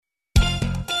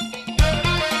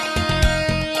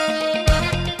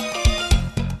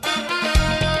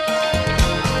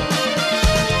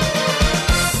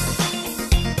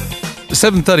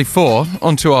7:34,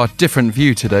 on to our different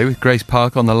view today with Grace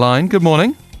Park on the line. Good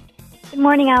morning. Good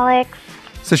morning, Alex.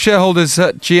 So shareholders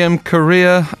at GM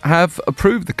Korea have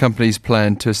approved the company's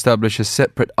plan to establish a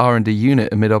separate R&D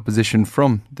unit amid opposition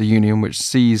from the union, which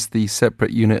sees the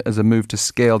separate unit as a move to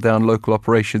scale down local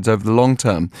operations over the long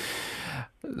term.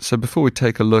 So before we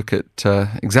take a look at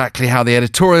exactly how the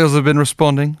editorials have been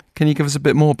responding, can you give us a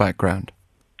bit more background?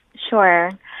 Sure.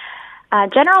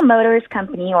 General Motors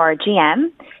Company, or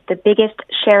GM, the biggest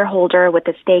shareholder with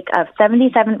a stake of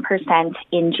 77%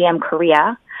 in GM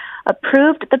Korea,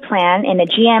 approved the plan in a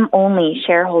GM-only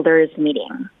shareholders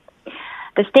meeting.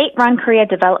 The state-run Korea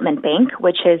Development Bank,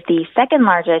 which is the second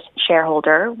largest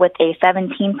shareholder with a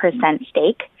 17%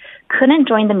 stake, couldn't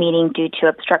join the meeting due to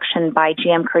obstruction by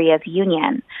GM Korea's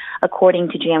union, according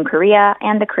to GM Korea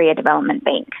and the Korea Development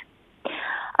Bank.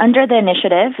 Under the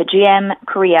initiative, GM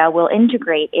Korea will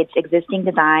integrate its existing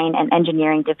design and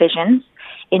engineering divisions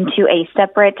into a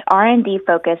separate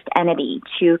R&D-focused entity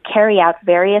to carry out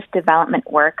various development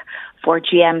work for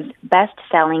GM's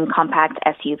best-selling compact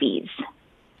SUVs.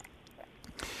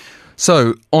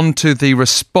 So, on to the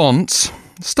response,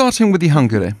 starting with the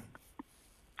Hangul.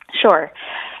 Sure.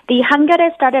 The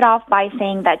Hangul started off by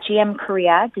saying that GM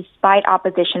Korea, despite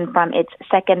opposition from its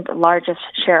second largest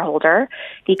shareholder,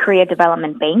 the Korea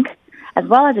Development Bank, as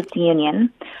well as its union,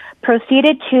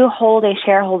 proceeded to hold a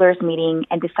shareholders meeting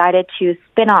and decided to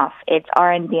spin off its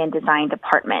R&D and design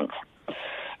department.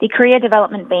 The Korea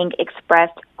Development Bank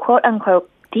expressed, quote-unquote,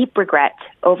 deep regret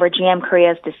over GM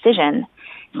Korea's decision,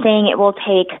 saying it will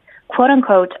take,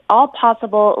 quote-unquote, all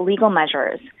possible legal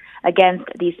measures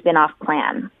against the spin-off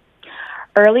plan.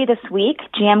 Early this week,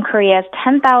 GM Korea's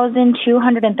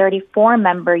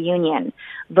 10,234-member union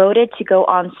voted to go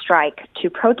on strike to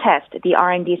protest the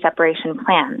R&D separation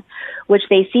plan, which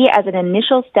they see as an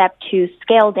initial step to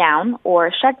scale down or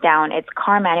shut down its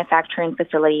car manufacturing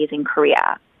facilities in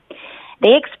Korea.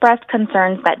 They expressed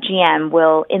concerns that GM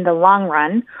will, in the long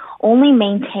run, only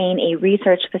maintain a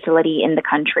research facility in the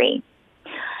country.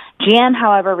 GM,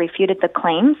 however, refuted the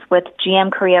claims, with GM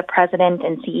Korea president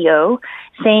and CEO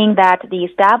saying that the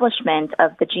establishment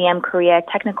of the GM Korea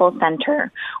Technical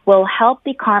Center will help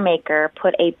the carmaker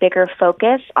put a bigger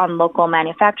focus on local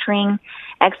manufacturing,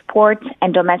 export,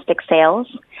 and domestic sales,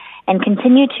 and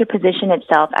continue to position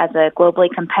itself as a globally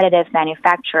competitive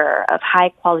manufacturer of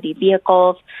high-quality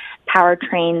vehicles,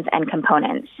 powertrains, and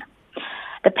components.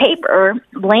 The paper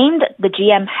blamed the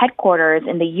GM headquarters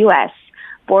in the U.S.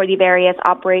 for the various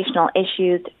operational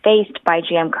issues faced by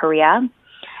GM Korea,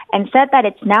 and said that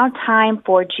it's now time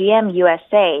for GM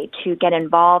USA to get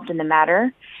involved in the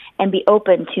matter and be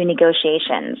open to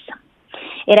negotiations.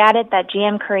 It added that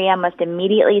GM Korea must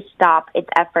immediately stop its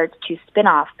efforts to spin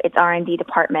off its R&D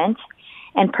department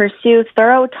and pursue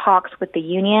thorough talks with the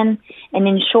union and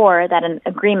ensure that an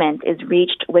agreement is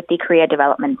reached with the Korea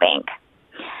Development Bank.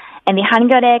 And the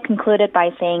Hangul concluded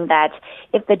by saying that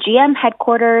if the GM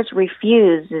headquarters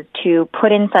refuses to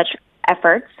put in such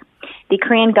efforts, the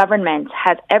Korean government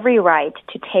has every right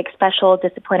to take special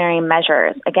disciplinary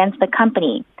measures against the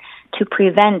company to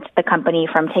prevent the company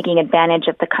from taking advantage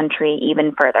of the country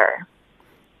even further.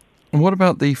 And what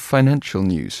about the financial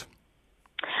news?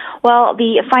 Well,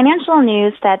 the financial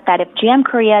news said that if GM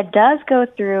Korea does go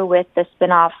through with the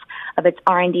spin-off of its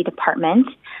R&D department,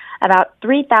 about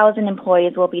 3,000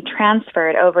 employees will be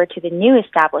transferred over to the new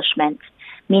establishment,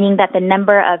 meaning that the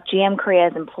number of GM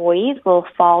Korea's employees will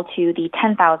fall to the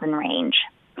 10,000 range.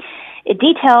 It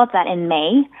details that in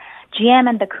May, GM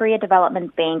and the Korea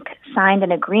Development Bank signed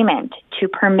an agreement to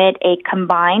permit a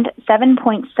combined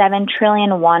 7.7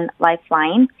 trillion won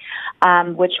lifeline,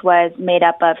 which was made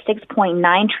up of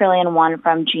 6.9 trillion won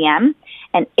from GM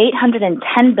and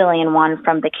 810 billion won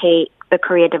from the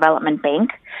Korea Development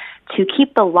Bank, to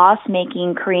keep the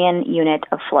loss-making Korean unit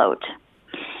afloat.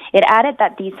 It added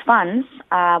that these funds,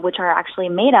 which are actually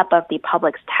made up of the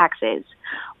public's taxes,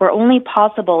 were only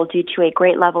possible due to a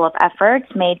great level of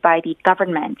efforts made by the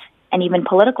government and even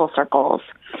political circles,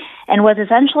 and was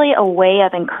essentially a way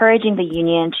of encouraging the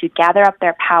union to gather up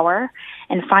their power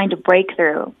and find a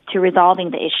breakthrough to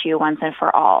resolving the issue once and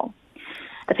for all.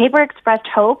 The paper expressed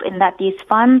hope in that these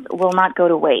funds will not go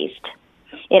to waste.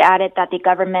 It added that the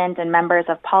government and members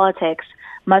of politics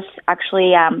must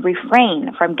actually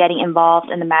refrain from getting involved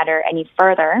in the matter any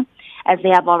further, as they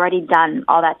have already done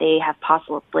all that they have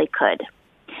possibly could.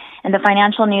 And the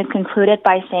financial news concluded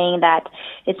by saying that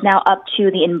it's now up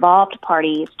to the involved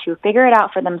parties to figure it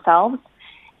out for themselves,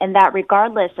 and that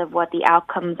regardless of what the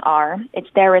outcomes are,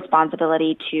 it's their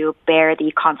responsibility to bear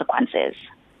the consequences.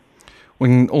 We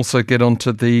can also get on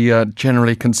to the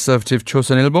generally conservative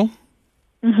Chosunilbo.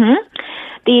 Mm-hmm.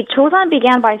 The Chosun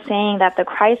began by saying that the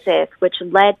crisis, which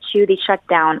led to the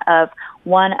shutdown of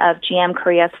one of GM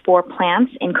Korea's 4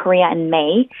 plants in Korea in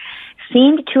May,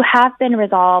 seemed to have been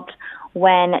resolved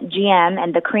when GM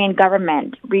and the Korean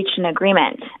government reached an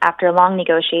agreement after long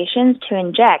negotiations to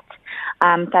inject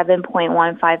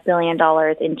 $7.15 billion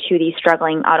into the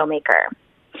struggling automaker.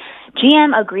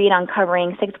 GM agreed on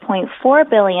covering $6.4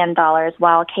 billion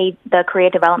while the Korea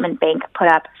Development Bank put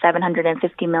up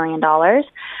 $750 million,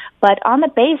 but on the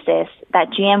basis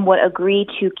that GM would agree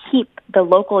to keep the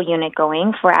local unit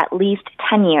going for at least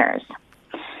 10 years.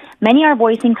 Many are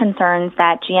voicing concerns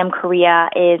that GM Korea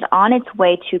is on its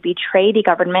way to betray the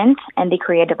government and the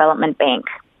Korea Development Bank.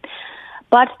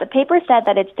 But the paper said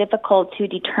that it's difficult to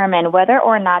determine whether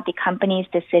or not the company's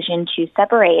decision to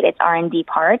separate its R&D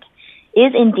part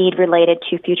is indeed related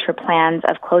to future plans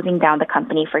of closing down the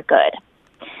company for good.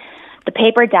 The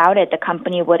paper doubted the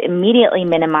company would immediately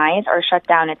minimize or shut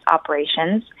down its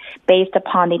operations based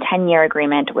upon the 10-year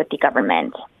agreement with the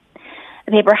government.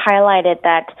 The paper highlighted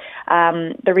that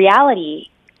the reality,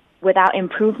 without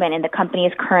improvement in the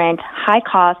company's current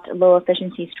high-cost,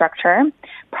 low-efficiency structure,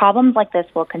 problems like this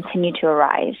will continue to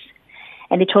arise.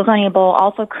 And the Chosunilbo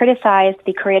also criticized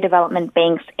the Korea Development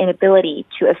Bank's inability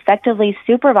to effectively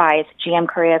supervise GM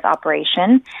Korea's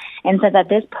operation and said that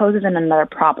this poses another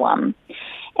problem.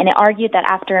 And it argued that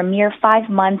after a mere 5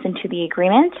 months into the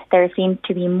agreement, there seems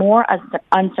to be more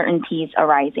uncertainties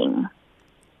arising.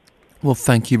 Well,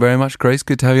 thank you very much, Grace.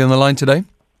 Good to have you on the line today.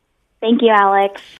 Thank you, Alex.